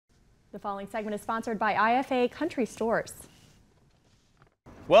The following segment is sponsored by IFA Country Stores.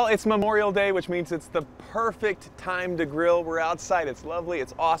 Well, it's Memorial Day, which means it's the perfect time to grill. We're outside, it's lovely,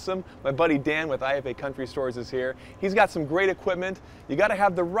 it's awesome. My buddy Dan with IFA Country Stores is here. He's got some great equipment. You gotta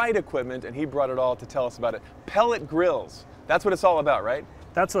have the right equipment, and he brought it all to tell us about it. Pellet grills, that's what it's all about, right?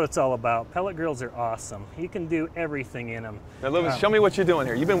 That's what it's all about. Pellet grills are awesome. You can do everything in them. Now, Lewis, show me what you're doing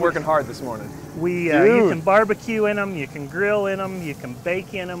here. You've been working hard this morning. You can barbecue in them, you can grill in them, you can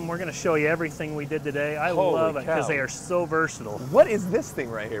bake in them. We're going to show you everything we did today. I love it because they are so versatile. What is this thing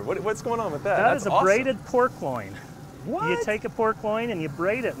right here? What's going on with that? That is a braided pork loin. What? You take a pork loin and you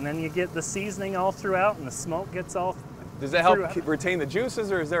braid it, and then you get the seasoning all throughout, and the smoke gets all. Does that help retain the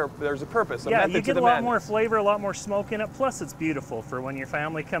juices, or is there's a purpose? Yeah, you get a lot more flavor, a lot more smoke in it. Plus, it's beautiful for when your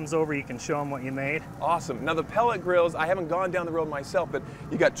family comes over. You can show them what you made. Awesome. Now the pellet grills, I haven't gone down the road myself, but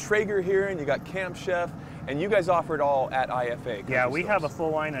you got Traeger here and you got Camp Chef, and you guys offer it all at IFA. Yeah, we have a full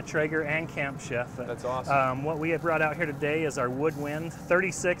line of Traeger and Camp Chef. That's awesome. What we have brought out here today is our Woodwind,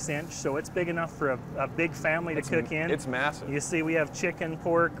 36-inch, so it's big enough for a big family to cook in. It's massive. You see, we have chicken,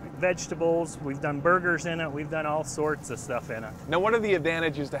 pork, vegetables. We've done burgers in it. We've done all sorts of stuff in it. Now, what are the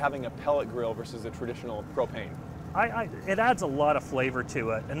advantages to having a pellet grill versus a traditional propane? It adds a lot of flavor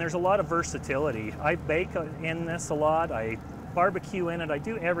to it, and there's a lot of versatility. I bake in this a lot. I barbecue in it. I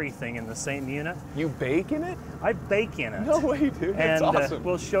do everything in the same unit. You bake in it? I bake in it. No way, dude. That's awesome.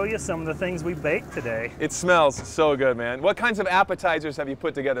 We'll show you some of the things we baked today. It smells so good, man. What kinds of appetizers have you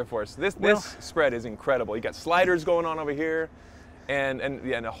put together for us? This spread is incredible. You got sliders going on over here, and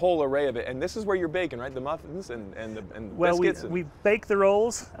a whole array of it. And this is where you're baking, right? The muffins and biscuits. We bake the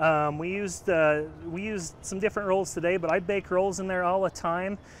rolls. We used some different rolls today, but I bake rolls in there all the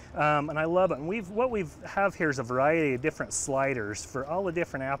time, and I love it. And what we have here is a variety of different sliders for all the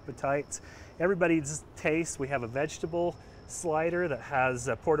different appetites. Everybody's taste. We have a vegetable slider that has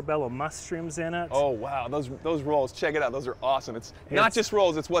portobello mushrooms in it. Oh wow, those rolls, check it out, those are awesome. It's not just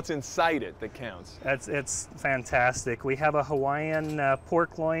rolls, it's what's inside it that counts. It's fantastic. We have a Hawaiian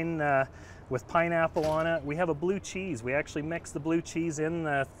pork loin with pineapple on it. We have a blue cheese. We actually mix the blue cheese in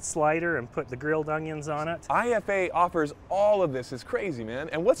the slider and put the grilled onions on it. IFA offers all of this. It's crazy, man.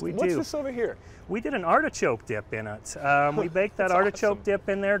 And what's this over here? We did an artichoke dip in it. We baked that artichoke dip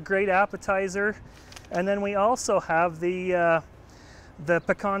in there, great appetizer. And then we also have the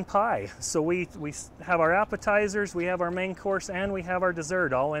pecan pie. So we have our appetizers, we have our main course, and we have our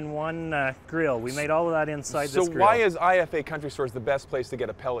dessert all in one grill. We made all of that inside this grill. So why is IFA Country Stores the best place to get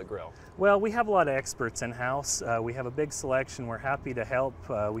a pellet grill? Well, we have a lot of experts in-house. We have a big selection. We're happy to help.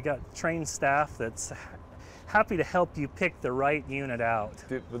 We got trained staff that's happy to help you pick the right unit out.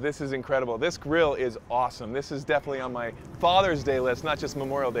 Dude, this is incredible. This grill is awesome. This is definitely on my Father's Day list, not just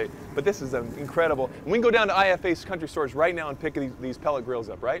Memorial Day, but this is incredible. And we can go down to IFA's Country Stores right now and pick these pellet grills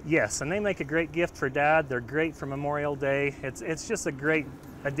up, right? Yes, and they make a great gift for Dad. They're great for Memorial Day. It's just a great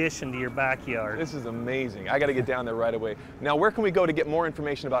addition to your backyard. This is amazing. I got to get down there right away. Now, where can we go to get more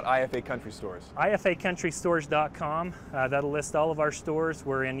information about IFA Country Stores? IFACountryStores.com. That'll list all of our stores.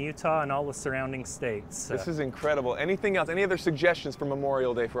 We're in Utah and all the surrounding states. This is incredible. Anything else? Any other suggestions for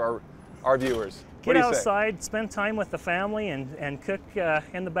Memorial Day for our viewers? Get outside, spend time with the family, and cook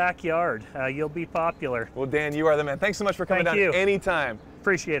in the backyard. You'll be popular. Well, Dan, you are the man. Thanks so much for coming down anytime.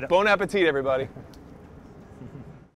 Appreciate it. Bon appetit, everybody.